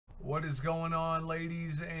What is going on,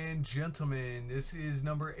 ladies and gentlemen? This is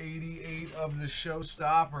number 88 of the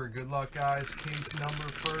Showstopper. Good luck, guys. Case number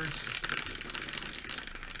first.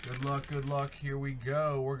 Good luck, good luck. Here we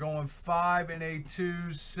go. We're going 5 and a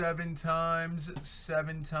 2, 7 times,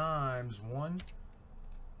 7 times. 1,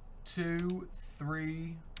 2,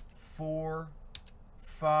 3, 4,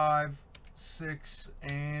 5, 6,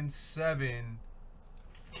 and 7.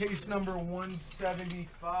 Case number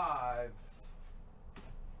 175.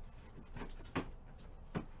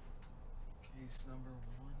 Case number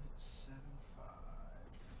 175.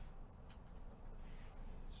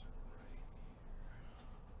 So right here.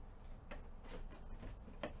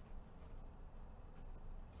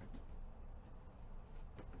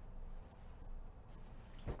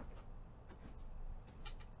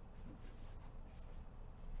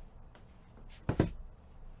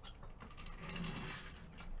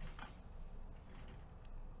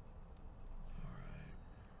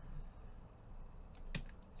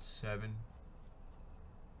 7,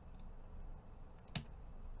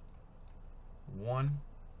 1,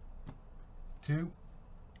 2,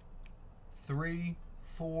 3,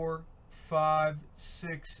 4, 5,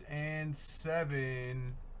 6, and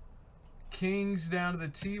 7. Kings down to the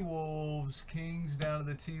T-Wolves. Kings down to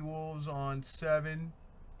the T-Wolves on 7.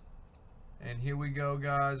 And here we go,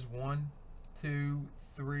 guys. 1, 2,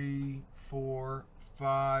 3, 4,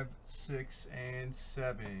 5, 6, and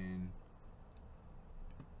 7.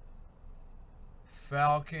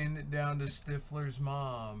 Falcon down to Stifler's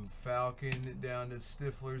mom. Falcon down to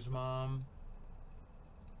Stifler's mom.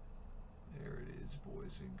 There it is,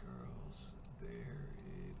 boys and girls. There it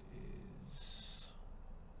is.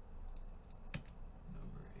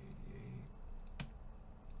 Number 88.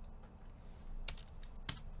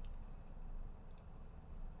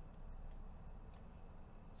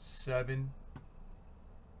 Seven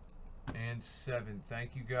and 7.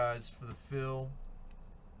 Thank you guys for the fill.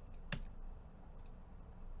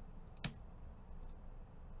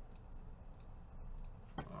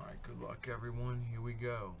 Good luck, everyone. Here we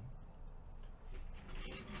go.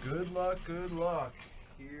 Good luck, good luck.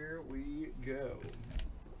 Here we go.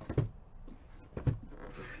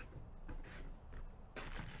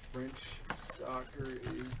 French soccer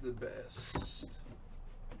is the best.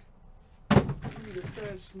 Give me the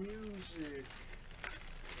best music.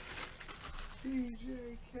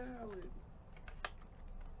 DJ Khaled.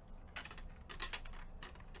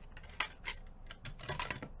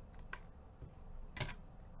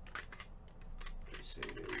 Say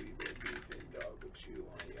that we will defend dog with you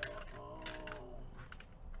on your own.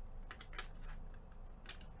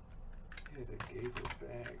 Hit a gave it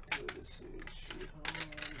back to the city. She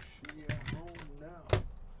home now.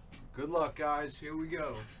 Good luck, guys. Here we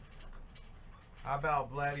go. How about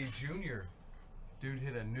Vladdy Jr.? Dude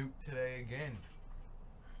hit a nuke today again.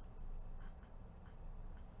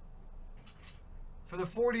 For the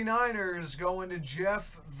 49ers, going to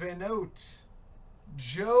Jeff Van Oat.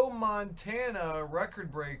 Joe Montana,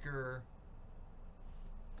 record breaker.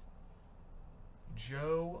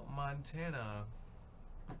 Joe Montana.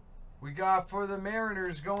 We got for the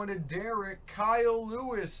Mariners going to Derek. Kyle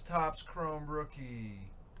Lewis, Topps Chrome rookie.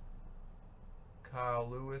 Kyle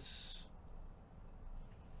Lewis.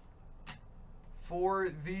 For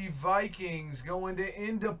the Vikings going to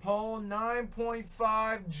Indepol,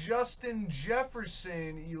 9.5. Justin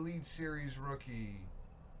Jefferson, Elite Series rookie.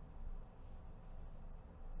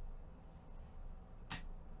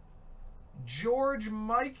 George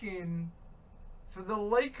Mikan for the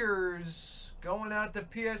Lakers, going out to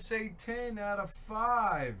PSA 10 out of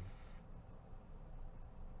 5.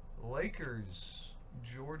 Lakers,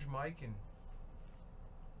 George Mikan.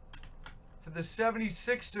 For the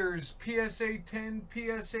 76ers, PSA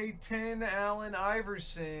 10, Allen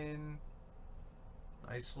Iverson.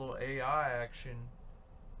 Nice little AI action.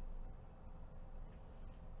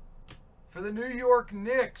 For the New York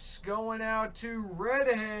Knicks, going out to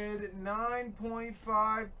Redhead,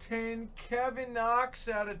 9.5, 10, Kevin Knox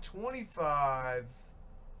out of 25.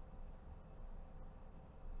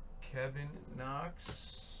 Kevin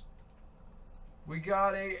Knox. We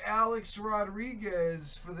got a Alex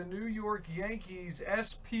Rodriguez for the New York Yankees,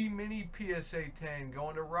 SP Mini PSA 10,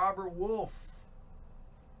 going to Robert Wolf.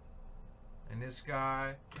 And this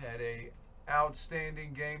guy had a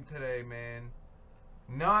outstanding game today, man.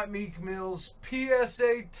 Not Meek Mills,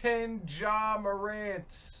 PSA 10, Ja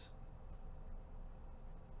Morant.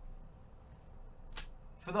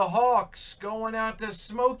 For the Hawks, going out to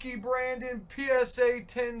Smokey Brandon, PSA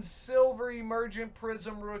 10, Silver Emergent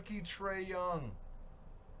Prism rookie, Trae Young.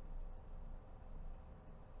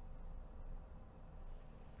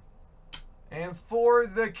 And for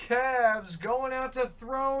the Cavs, going out to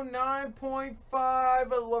Throne 9.5,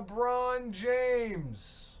 LeBron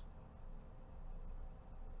James.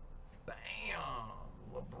 Bam!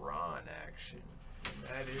 LeBron action.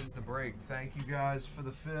 That is the break. Thank you guys for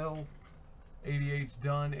the fill. 88's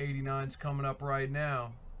done. 89's coming up right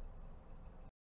now.